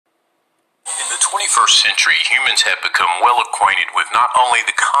21st century, humans have become well acquainted with not only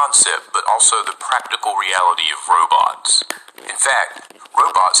the concept, but also the practical reality of robots. In fact,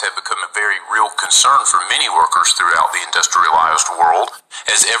 robots have become a very real concern for many workers throughout the industrialized world,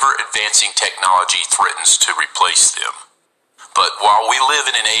 as ever-advancing technology threatens to replace them. But while we live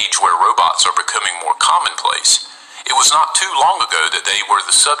in an age where robots are becoming more commonplace, it was not too long ago that they were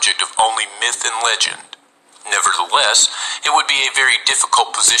the subject of only myth and legend. Nevertheless, it would be a very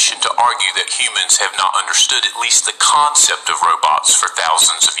difficult position to argue that humans have not understood at least the concept of robots for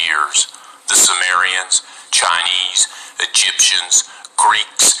thousands of years. The Sumerians, Chinese, Egyptians,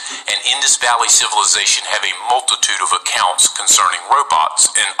 Greeks, and Indus Valley civilization have a multitude of accounts concerning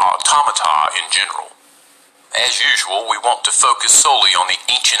robots and automata in general. As usual, we want to focus solely on the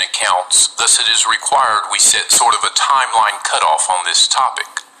ancient accounts, thus it is required we set sort of a timeline cutoff on this topic.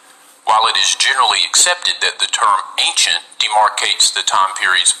 While it is generally accepted that the term ancient demarcates the time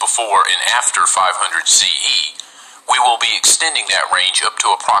periods before and after 500 CE, we will be extending that range up to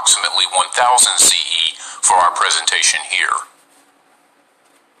approximately 1000 CE for our presentation here.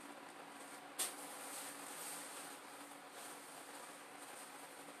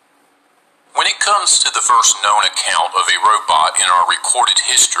 When it comes to the first known account of a robot in our recorded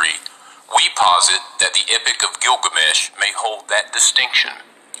history, we posit that the Epic of Gilgamesh may hold that distinction,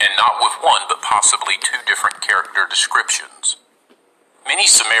 and not with one but possibly two different character descriptions. Many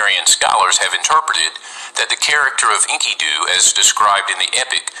Sumerian scholars have interpreted that the character of Enkidu, as described in the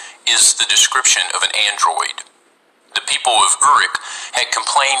epic, is the description of an android. The people of Uruk had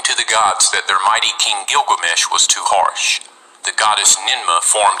complained to the gods that their mighty king Gilgamesh was too harsh. The goddess Ninmah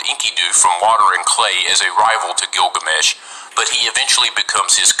formed Enkidu from water and clay as a rival to Gilgamesh, but he eventually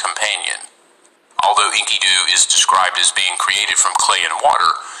becomes his companion. Although Enkidu is described as being created from clay and water,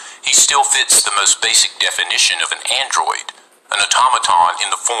 he still fits the most basic definition of an android, an automaton in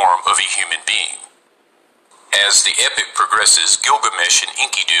the form of a human being. As the epic progresses, Gilgamesh and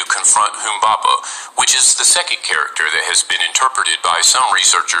Enkidu confront Humbaba, which is the second character that has been interpreted by some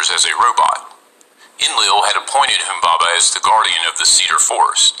researchers as a robot. Enlil had appointed Humbaba as the guardian of the cedar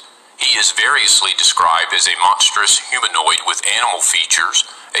forest. He is variously described as a monstrous humanoid with animal features,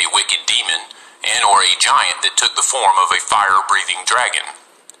 a wicked demon, and/or a giant that took the form of a fire-breathing dragon.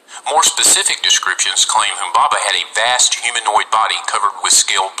 More specific descriptions claim Humbaba had a vast humanoid body covered with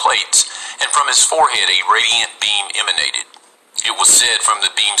scaled plates, and from his forehead a radiant beam emanated. It was said from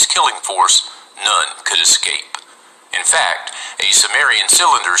the beam's killing force, none could escape. In fact, a Sumerian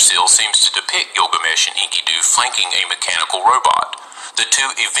cylinder seal seems to depict Gilgamesh and Enkidu flanking a mechanical robot. The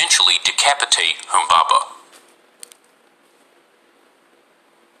two eventually decapitate Humbaba.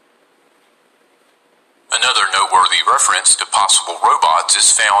 Another noteworthy reference to possible robots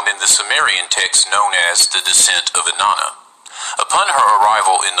is found in the Sumerian text known as the Descent of Inanna. Upon her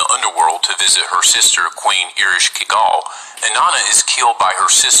arrival in the underworld to visit her sister, Queen Ereshkigal, Inanna is killed by her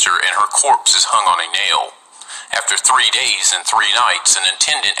sister and her corpse is hung on a nail. After 3 days and 3 nights, an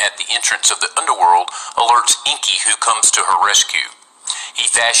attendant at the entrance of the underworld alerts Enki, who comes to her rescue.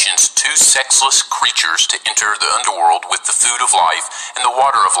 He fashions 2 sexless creatures to enter the underworld with the food of life and the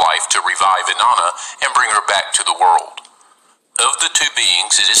water of life to revive Inanna and bring her back to the world. Of the 2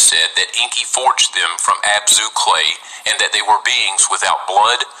 beings, it is said that Enki forged them from Abzu clay and that they were beings without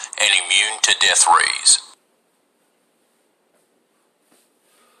blood and immune to death rays.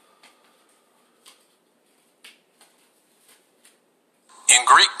 In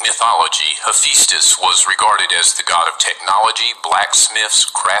Greek mythology, Hephaestus was regarded as the god of technology, blacksmiths,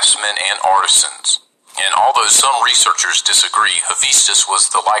 craftsmen, and artisans. And although some researchers disagree, Hephaestus was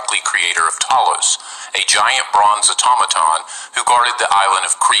the likely creator of Talos, a giant bronze automaton who guarded the island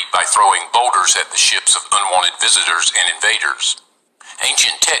of Crete by throwing boulders at the ships of unwanted visitors and invaders.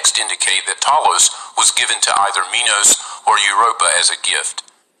 Ancient texts indicate that Talos was given to either Minos or Europa as a gift.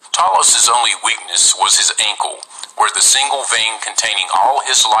 Talos' only weakness was his ankle, where the single vein containing all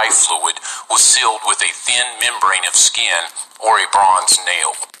his life fluid was sealed with a thin membrane of skin or a bronze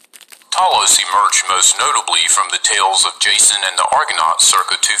nail. Talos emerged most notably from the tales of Jason and the Argonauts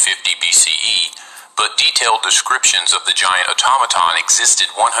circa 250 BCE, but detailed descriptions of the giant automaton existed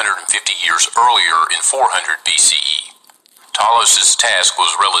 150 years earlier in 400 BCE. Talos' task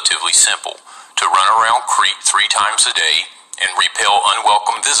was relatively simple: to run around Crete 3 times a day and repel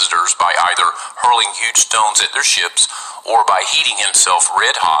unwelcome visitors by either hurling huge stones at their ships or by heating himself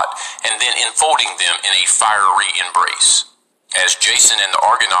red hot and then enfolding them in a fiery embrace. As Jason and the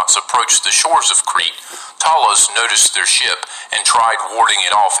Argonauts approached the shores of Crete, Talos noticed their ship and tried warding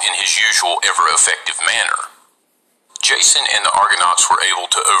it off in his usual ever-effective manner. Jason and the Argonauts were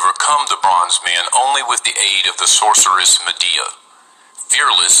able to overcome the bronze men only with the aid of the sorceress Medea.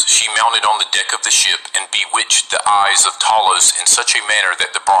 Fearless, she mounted on the deck of the ship and bewitched the eyes of Talos in such a manner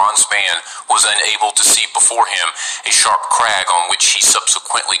that the bronze man was unable to see before him a sharp crag on which he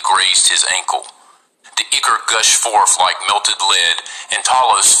subsequently grazed his ankle. The ichor gushed forth like melted lead, and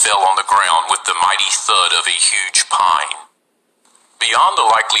Talos fell on the ground with the mighty thud of a huge pine. Beyond the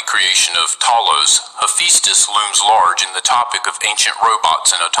likely creation of Talos, Hephaestus looms large in the topic of ancient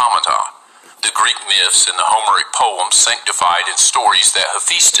robots and automata. The Greek myths and the Homeric poems sanctified in stories that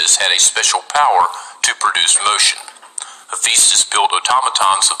Hephaestus had a special power to produce motion. Hephaestus built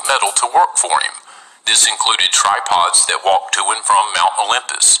automatons of metal to work for him. This included tripods that walked to and from Mount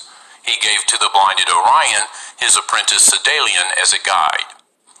Olympus. He gave to the blinded Orion his apprentice Sedalion as a guide.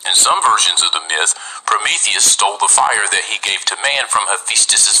 In some versions of the myth, Prometheus stole the fire that he gave to man from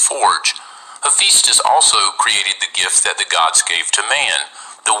Hephaestus's forge. Hephaestus also created the gift that the gods gave to man,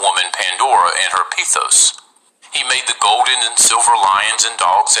 the woman Pandora and her Pythos. He made the golden and silver lions and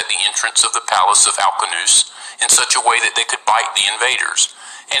dogs at the entrance of the palace of Alcinous in such a way that they could bite the invaders,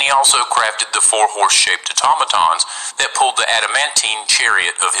 and he also crafted the 4 horse-shaped automatons that pulled the adamantine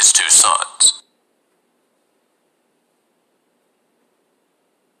chariot of his 2 sons.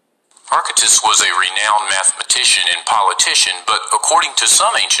 Archytas was a renowned mathematician and politician, but according to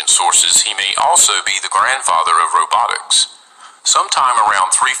some ancient sources, he may also be the grandfather of robotics. Sometime around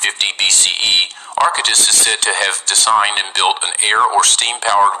 350 BCE, Archytas is said to have designed and built an air or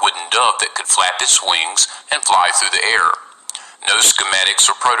steam-powered wooden dove that could flap its wings and fly through the air. No schematics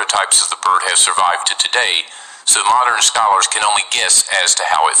or prototypes of the bird have survived to today, so modern scholars can only guess as to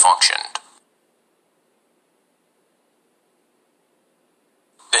how it functioned.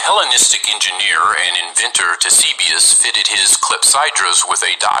 The Hellenistic engineer and inventor Ctesibius fitted his clepsydras with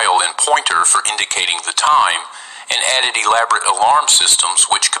a dial and pointer for indicating the time, and added elaborate alarm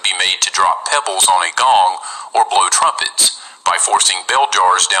systems which could be made to drop pebbles on a gong or blow trumpets by forcing bell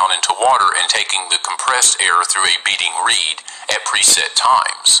jars down into water and taking the compressed air through a beating reed at preset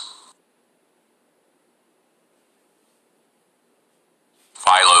times.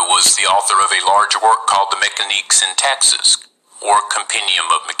 Philo was the author of a large work called the Mécanique Syntaxis, or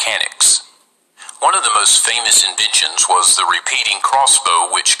Compendium of Mechanics. One of the most famous inventions was the repeating crossbow,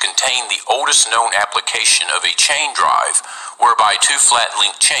 which contained the oldest known application of a chain drive, whereby 2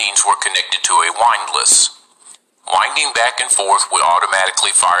 flat-linked chains were connected to a windlass. Winding back and forth would automatically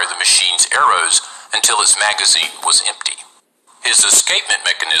fire the machine's arrows until its magazine was empty. His escapement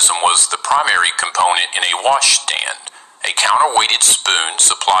mechanism was the primary component in a wash stand. A counterweighted spoon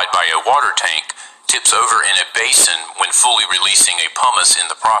supplied by a water tank tips over in a basin when fully releasing a pumice in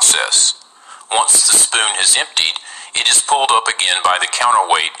the process. Once the spoon has emptied, it is pulled up again by the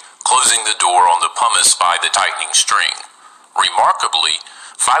counterweight, closing the door on the pumice by the tightening string. Remarkably,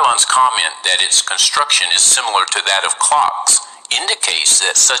 Philon's comment that its construction is similar to that of clocks indicates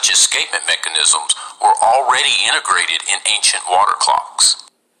that such escapement mechanisms were already integrated in ancient water clocks.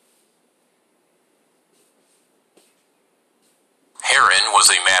 Heron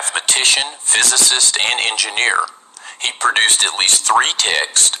was a mathematician, physicist, and engineer. He produced at least 3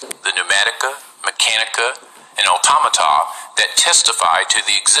 texts, the Pneumatica, Mechanica, and Automata, that testify to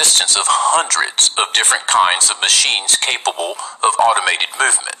the existence of hundreds of different kinds of machines capable of automated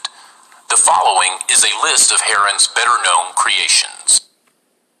movement. The following is a list of Heron's better-known creations.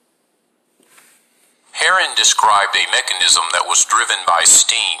 Heron described a mechanism that was driven by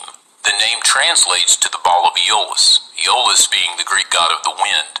steam. The name translates to the ball of Aeolus, Aeolus being the Greek god of the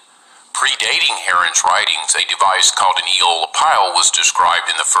wind. Predating Heron's writings, a device called an aeolipile was described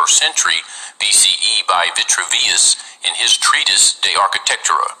in the 1st century BCE by Vitruvius in his treatise De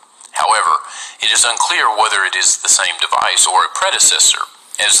Architectura. However, it is unclear whether it is the same device or a predecessor,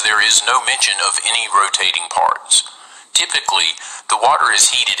 as there is no mention of any rotating parts. Typically, the water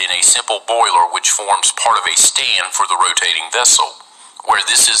is heated in a simple boiler which forms part of a stand for the rotating vessel. Where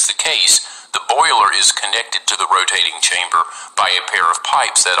this is the case, the boiler is connected to the rotating chamber by a pair of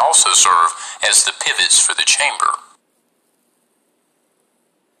pipes that also serve as the pivots for the chamber.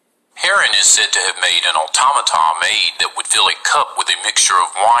 Heron is said to have made an automata maid that would fill a cup with a mixture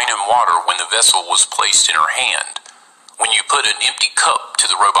of wine and water when the vessel was placed in her hand. When you put an empty cup to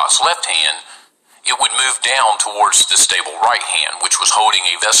the robot's left hand, it would move down towards the stable right hand, which was holding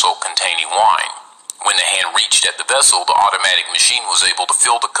a vessel containing wine. When the hand reached at the vessel, the automatic machine was able to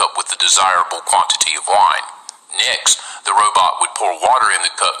fill the cup with the desirable quantity of wine. Next, the robot would pour water in the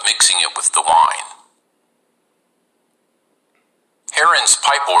cup, mixing it with the wine. Heron's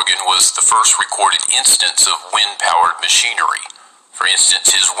pipe organ was the first recorded instance of wind-powered machinery. For instance,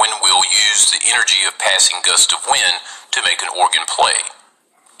 his wind wheel used the energy of passing gusts of wind to make an organ play.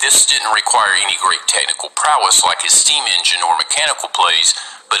 This didn't require any great technical prowess like his steam engine or mechanical plays,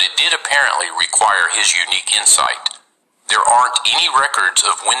 but it did apparently require his unique insight. There aren't any records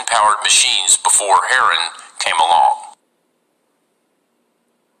of wind-powered machines before Heron came along.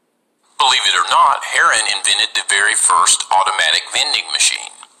 Believe it or not, Heron invented the very first automatic vending machine.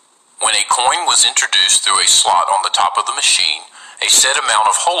 When a coin was introduced through a slot on the top of the machine, a set amount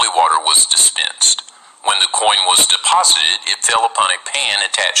of holy water was dispensed. When the coin was deposited, it fell upon a pan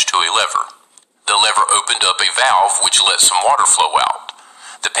attached to a lever. The lever opened up a valve which let some water flow out.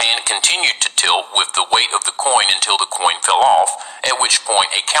 The pan continued to tilt with the weight of the coin until the coin fell off, at which point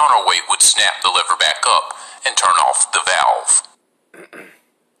a counterweight would snap the lever back up and turn off the valve.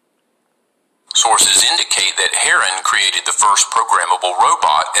 Sources indicate that Heron created the first programmable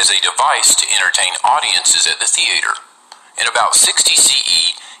robot as a device to entertain audiences at the theater. In about 60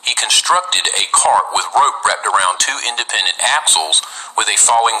 CE, he constructed a cart with rope wrapped around two independent axles with a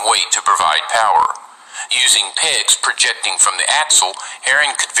falling weight to provide power. Using pegs projecting from the axle,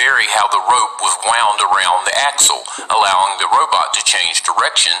 Heron could vary how the rope was wound around the axle, allowing the robot to change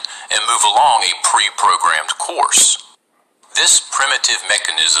direction and move along a pre-programmed course. This primitive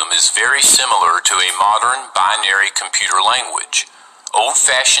mechanism is very similar to a modern binary computer language.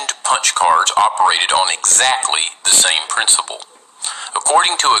 Old-fashioned punch cards operated on exactly the same principle.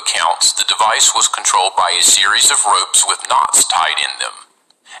 According to accounts, the device was controlled by a series of ropes with knots tied in them.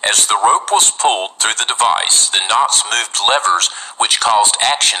 As the rope was pulled through the device, the knots moved levers which caused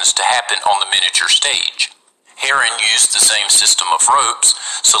actions to happen on the miniature stage. Heron used the same system of ropes,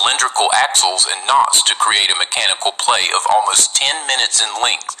 cylindrical axles, and knots to create a mechanical play of almost 10 minutes in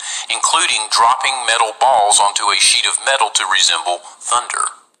length, including dropping metal balls onto a sheet of metal to resemble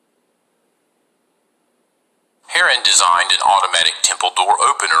thunder. Heron designed an automatic temple door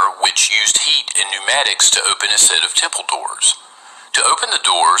opener which used heat and pneumatics to open a set of temple doors. To open the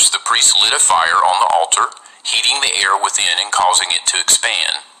doors, the priest lit a fire on the altar, heating the air within and causing it to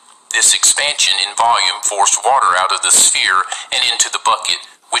expand. This expansion in volume forced water out of the sphere and into the bucket,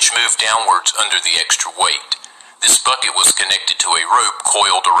 which moved downwards under the extra weight. This bucket was connected to a rope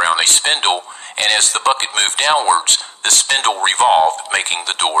coiled around a spindle, and as the bucket moved downwards, the spindle revolved, making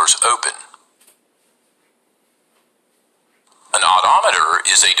the doors open. An odometer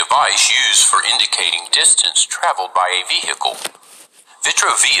is a device used for indicating distance traveled by a vehicle.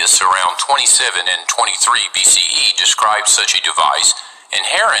 Vitruvius around 27 and 23 BCE described such a device, and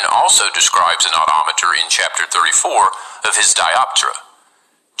Heron also describes an odometer in chapter 34 of his Dioptra.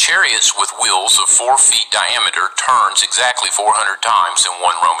 Chariots with wheels of 4 feet diameter turns exactly 400 times in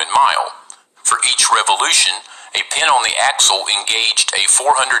 1 Roman mile. For each revolution, a pin on the axle engaged a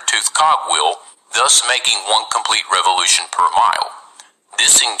 400-tooth cogwheel, thus making 1 complete revolution per mile.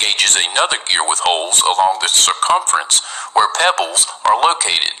 This engages another gear with holes along the circumference where pebbles are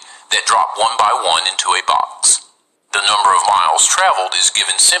located that drop one by one into a box. The number of miles traveled is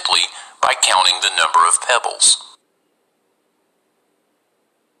given simply by counting the number of pebbles.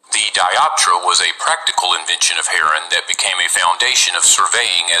 The dioptra was a practical invention of Heron that became a foundation of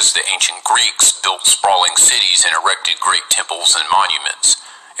surveying as the ancient Greeks built sprawling cities and erected great temples and monuments.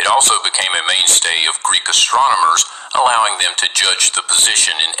 It also became a mainstay of Greek astronomers, allowing them to judge the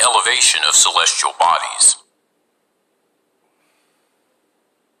position and elevation of celestial bodies.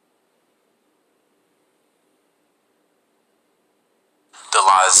 The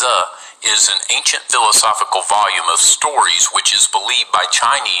Laozi is an ancient philosophical volume of stories which is believed by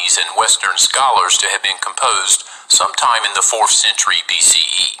Chinese and Western scholars to have been composed sometime in the 4th century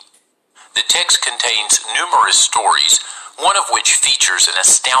BCE. The text contains numerous stories, one of which features an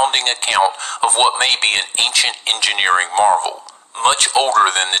astounding account of what may be an ancient engineering marvel, much older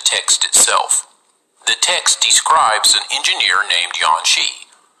than the text itself. The text describes an engineer named Yuan Shi.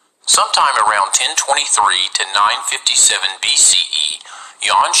 Sometime around 1023 to 957 BCE,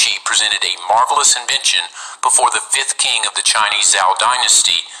 Yuan Shi presented a marvelous invention before the 5th king of the Chinese Zhou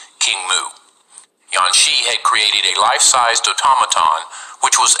dynasty, King Mu. Yuan Shi had created a life-sized automaton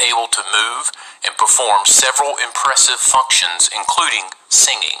which was able to move and perform several impressive functions, including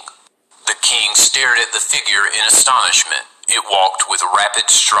singing. The king stared at the figure in astonishment. It walked with rapid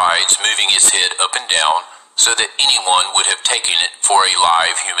strides, moving its head up and down, so that anyone would have taken it for a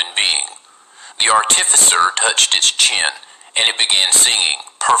live human being. The artificer touched its chin, and it began singing,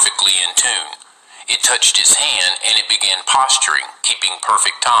 perfectly in tune. It touched its hand, and it began posturing, keeping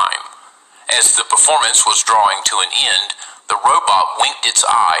perfect time. As the performance was drawing to an end, the robot winked its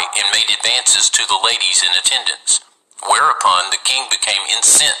eye and made advances to the ladies in attendance, whereupon the king became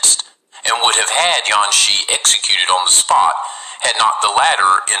incensed and would have had Yuan Shi executed on the spot had not the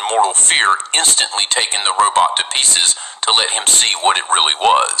latter, in mortal fear, instantly taken the robot to pieces to let him see what it really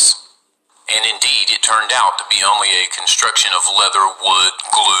was. And indeed, it turned out to be only a construction of leather, wood,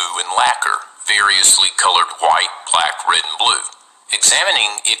 glue, and lacquer, variously colored white, black, red, and blue.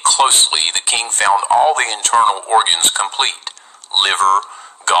 Examining it closely, the king found all the internal organs complete: liver,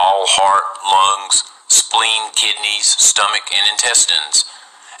 gall, heart, lungs, spleen, kidneys, stomach, and intestines.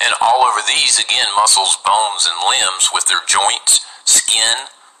 And all over these, again, muscles, bones, and limbs with their joints, skin,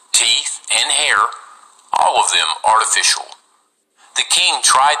 teeth, and hair, all of them artificial. The king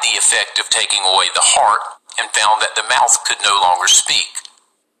tried the effect of taking away the heart and found that the mouth could no longer speak.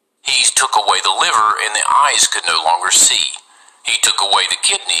 He took away the liver and the eyes could no longer see. He took away the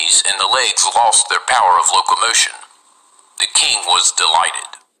kidneys and the legs lost their power of locomotion. The king was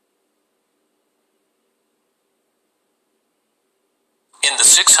delighted. In the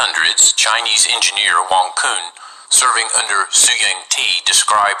 600s, Chinese engineer Wang Kun, serving under Su Ying-ti,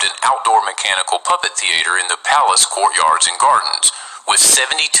 described an outdoor mechanical puppet theater in the palace courtyards and gardens, with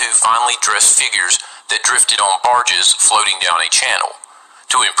 72 finely dressed figures that drifted on barges floating down a channel.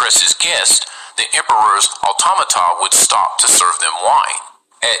 To impress his guests, the emperor's automata would stop to serve them wine.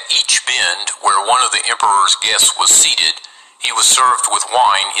 At each bend where one of the emperor's guests was seated, he was served with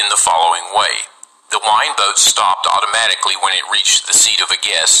wine in the following way. The wine boat stopped automatically when it reached the seat of a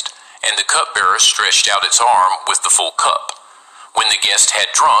guest, and the cupbearer stretched out its arm with the full cup. When the guest had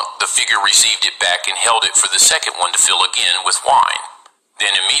drunk, the figure received it back and held it for the second one to fill again with wine.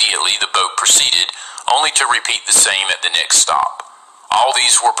 Then immediately the boat proceeded, only to repeat the same at the next stop. All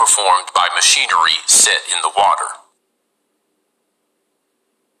these were performed by machinery set in the water.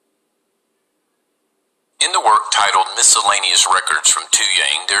 In the work titled Miscellaneous Records from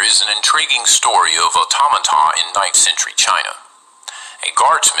Tuyang, there is an intriguing story of automata in 9th century China. A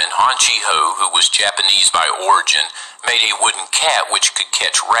guardsman, Han Chi-ho, who was Japanese by origin, made a wooden cat which could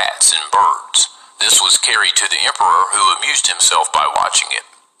catch rats and birds. This was carried to the emperor, who amused himself by watching it.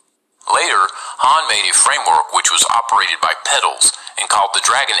 Later, Han made a framework which was operated by pedals and called the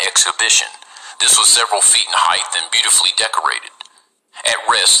Dragon Exhibition. This was several feet in height and beautifully decorated. At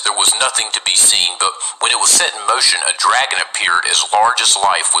rest, there was nothing to be seen, but when it was set in motion, a dragon appeared as large as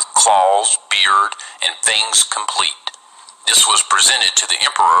life with claws, beard, and fangs complete. This was presented to the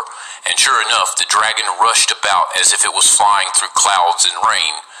emperor, and sure enough, the dragon rushed about as if it was flying through clouds and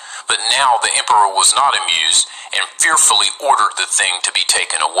rain. But now the emperor was not amused and fearfully ordered the thing to be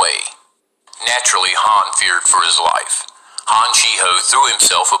taken away. Naturally, Han feared for his life. Han Chi-ho threw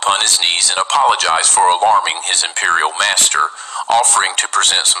himself upon his knees and apologized for alarming his imperial master, offering to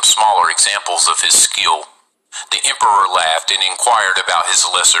present some smaller examples of his skill. The emperor laughed and inquired about his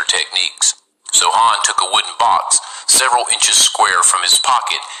lesser techniques. So Han took a wooden box, several inches square, from his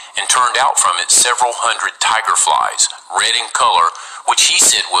pocket and turned out from it several hundred tiger flies, red in color, which he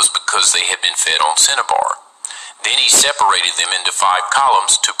said was because they had been fed on cinnabar. Then he separated them into 5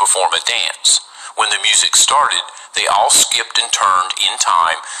 columns to perform a dance. When the music started, they all skipped and turned in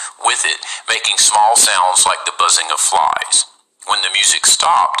time with it, making small sounds like the buzzing of flies. When the music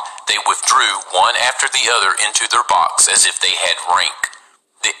stopped, they withdrew one after the other into their box as if they had rank.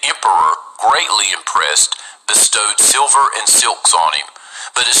 The emperor, greatly impressed, bestowed silver and silks on him,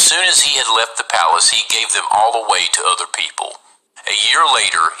 but as soon as he had left the palace, he gave them all away to other people. A year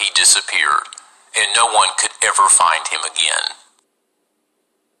later, he disappeared, and no one could ever find him again.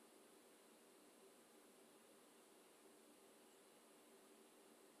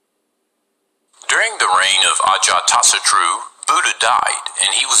 During the reign of Ajatasattu, Buddha died,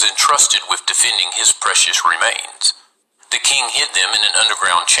 and he was entrusted with defending his precious remains. The king hid them in an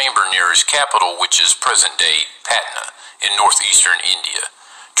underground chamber near his capital, which is present-day Patna, in northeastern India.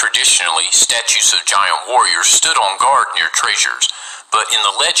 Traditionally, statues of giant warriors stood on guard near treasures, but in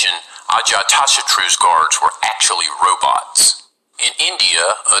the legend, Ajatasattu's guards were actually robots. In India,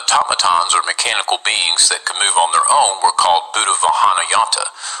 automatons or mechanical beings that could move on their own were called Buddha Vahanayanta,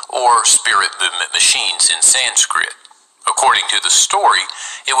 or spirit movement machines in Sanskrit. According to the story,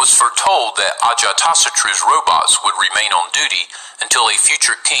 it was foretold that Ajatasattu's robots would remain on duty until a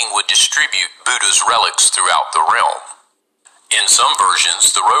future king would distribute Buddha's relics throughout the realm. In some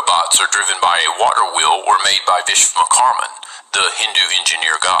versions, the robots are driven by a water wheel or made by Vishvakarman, the Hindu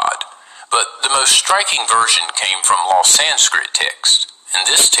engineer god. But the most striking version came from lost Sanskrit text. In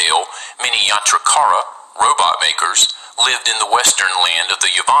this tale, many Yantrakara, robot makers, lived in the western land of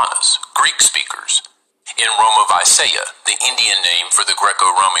the Yavanas, Greek speakers. In Roma Visaia, the Indian name for the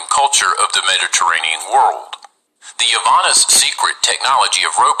Greco-Roman culture of the Mediterranean world. The Yavanas' secret technology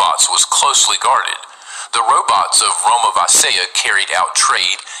of robots was closely guarded. The robots of Roma Visaia carried out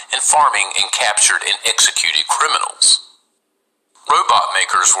trade and farming and captured and executed criminals. Robot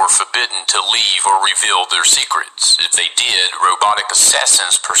makers were forbidden to leave or reveal their secrets. If they did, robotic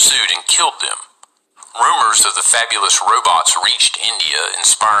assassins pursued and killed them. Rumors of the fabulous robots reached India,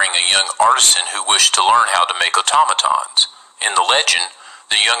 inspiring a young artisan who wished to learn how to make automatons. In the legend,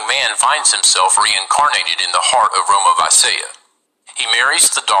 the young man finds himself reincarnated in the heart of Roma Vaisea. He marries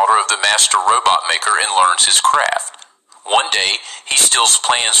the daughter of the master robot maker and learns his craft. One day, he steals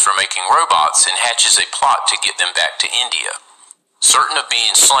plans for making robots and hatches a plot to get them back to India. Certain of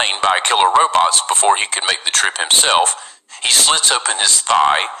being slain by killer robots before he could make the trip himself, he slits open his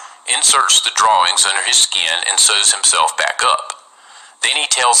thigh, inserts the drawings under his skin, and sews himself back up. Then he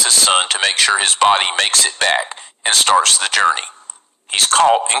tells his son to make sure his body makes it back and starts the journey. He's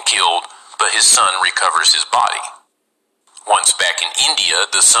caught and killed, but his son recovers his body. Once back in India,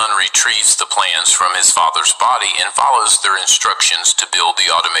 the son retrieves the plans from his father's body and follows their instructions to build the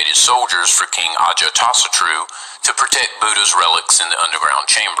automated soldiers for King Ajatasattu to protect Buddha's relics in the underground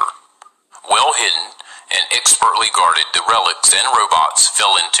chamber. Well hidden and expertly guarded, the relics and robots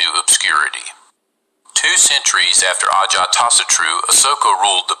fell into obscurity. 2 centuries after Ajatasattu, Asoka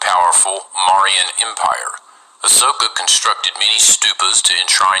ruled the powerful Mauryan Empire. Asoka constructed many stupas to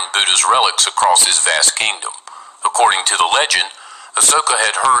enshrine Buddha's relics across his vast kingdom. According to the legend, Asoka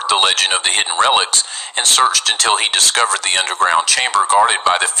had heard the legend of the hidden relics and searched until he discovered the underground chamber guarded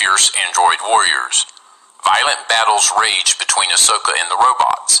by the fierce android warriors. Violent battles raged between Asoka and the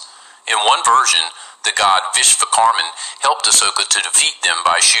robots. In one version, the god Vishvakarman helped Asoka to defeat them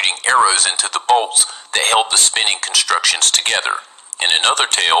by shooting arrows into the bolts that held the spinning constructions together. In another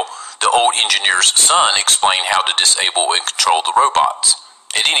tale, the old engineer's son explained how to disable and control the robots.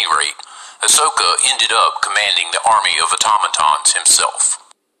 At any rate, Asoka ended up commanding the army of automatons himself.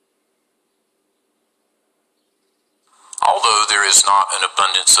 Although there is not an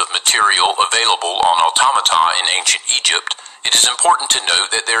abundance of material available on automata in ancient Egypt, it is important to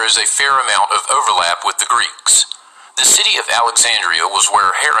note that there is a fair amount of overlap with the Greeks. The city of Alexandria was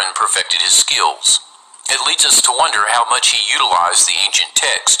where Heron perfected his skills. It leads us to wonder how much he utilized the ancient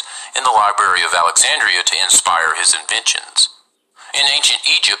text in the Library of Alexandria to inspire his inventions. In ancient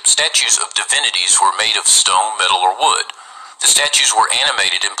Egypt, statues of divinities were made of stone, metal, or wood. The statues were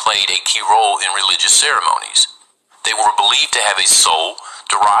animated and played a key role in religious ceremonies. They were believed to have a soul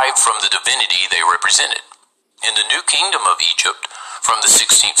derived from the divinity they represented. In the New Kingdom of Egypt, from the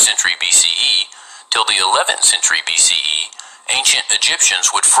 16th century BCE till the 11th century BCE, ancient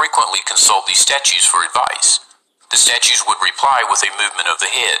Egyptians would frequently consult these statues for advice. The statues would reply with a movement of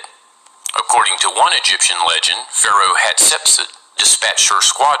the head. According to one Egyptian legend, Pharaoh Hatshepsut dispatched her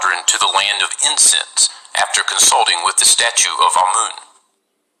squadron to the land of incense after consulting with the statue of Amun.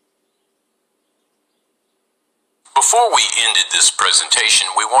 Before we ended this presentation,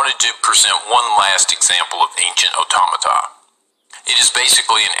 we wanted to present one last example of ancient automata. It is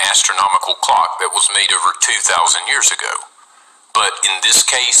basically an astronomical clock that was made over 2,000 years ago. But in this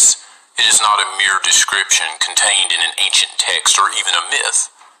case, it is not a mere description contained in an ancient text or even a myth.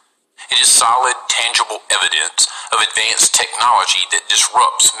 It is solid, tangible evidence of advanced technology that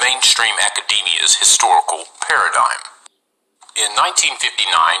disrupts mainstream academia's historical paradigm. In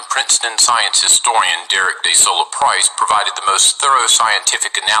 1959, Princeton science historian Derek De Sola Price provided the most thorough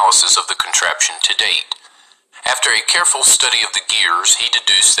scientific analysis of the contraption to date. After a careful study of the gears, he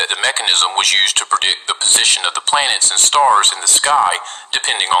deduced that the mechanism was used to predict the position of the planets and stars in the sky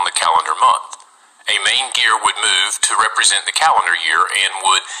depending on the calendar month. A main gear would move to represent the calendar year and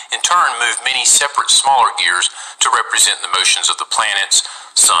would, in turn, move many separate smaller gears to represent the motions of the planets,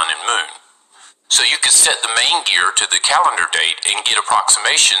 sun, and moon. So you could set the main gear to the calendar date and get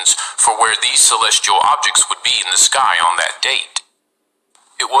approximations for where these celestial objects would be in the sky on that date.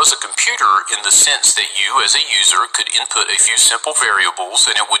 It was a computer in the sense that you, as a user, could input a few simple variables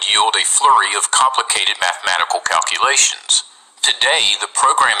and it would yield a flurry of complicated mathematical calculations. Today, the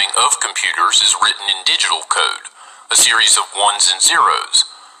programming of computers is written in digital code, a series of ones and zeros.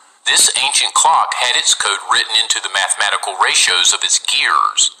 This ancient clock had its code written into the mathematical ratios of its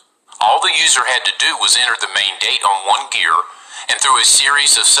gears. All the user had to do was enter the main date on one gear, and through a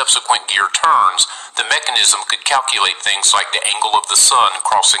series of subsequent gear turns, the mechanism could calculate things like the angle of the sun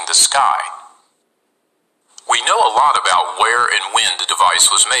crossing the sky. We know a lot about where and when the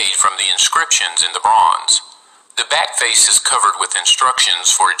device was made from the inscriptions in the bronze. The back face is covered with instructions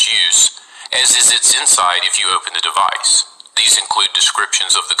for its use, as is its inside if you open the device. These include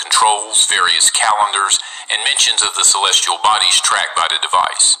descriptions of the controls, various calendars, and mentions of the celestial bodies tracked by the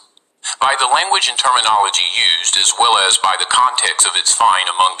device. By the language and terminology used, as well as by the context of its find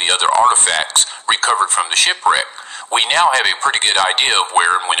among the other artifacts recovered from the shipwreck, we now have a pretty good idea of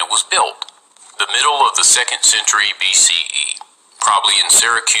where and when it was built. The middle of the 2nd century BCE. probably in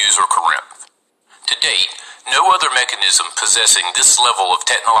Syracuse or Corinth. To date, no other mechanism possessing this level of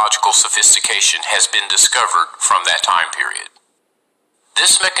technological sophistication has been discovered from that time period.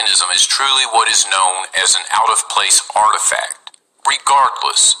 This mechanism is truly what is known as an out-of-place artifact,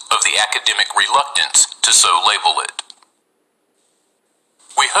 regardless of the academic reluctance to so label it.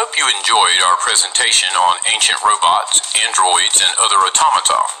 We hope you enjoyed our presentation on ancient robots, androids, and other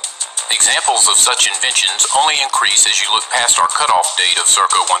automata. Examples of such inventions only increase as you look past our cutoff date of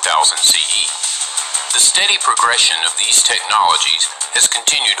circa 1000 CE. The steady progression of these technologies has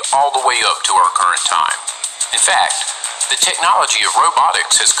continued all the way up to our current time. In fact, the technology of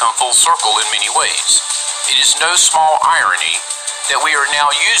robotics has come full circle in many ways. It is no small irony that we are now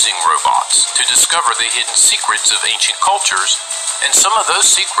using robots to discover the hidden secrets of ancient cultures, and some of those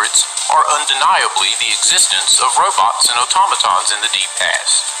secrets are undeniably the existence of robots and automatons in the deep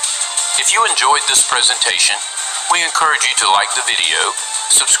past. If you enjoyed this presentation, we encourage you to like the video,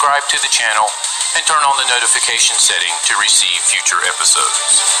 subscribe to the channel, and turn on the notification setting to receive future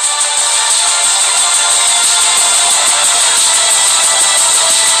episodes.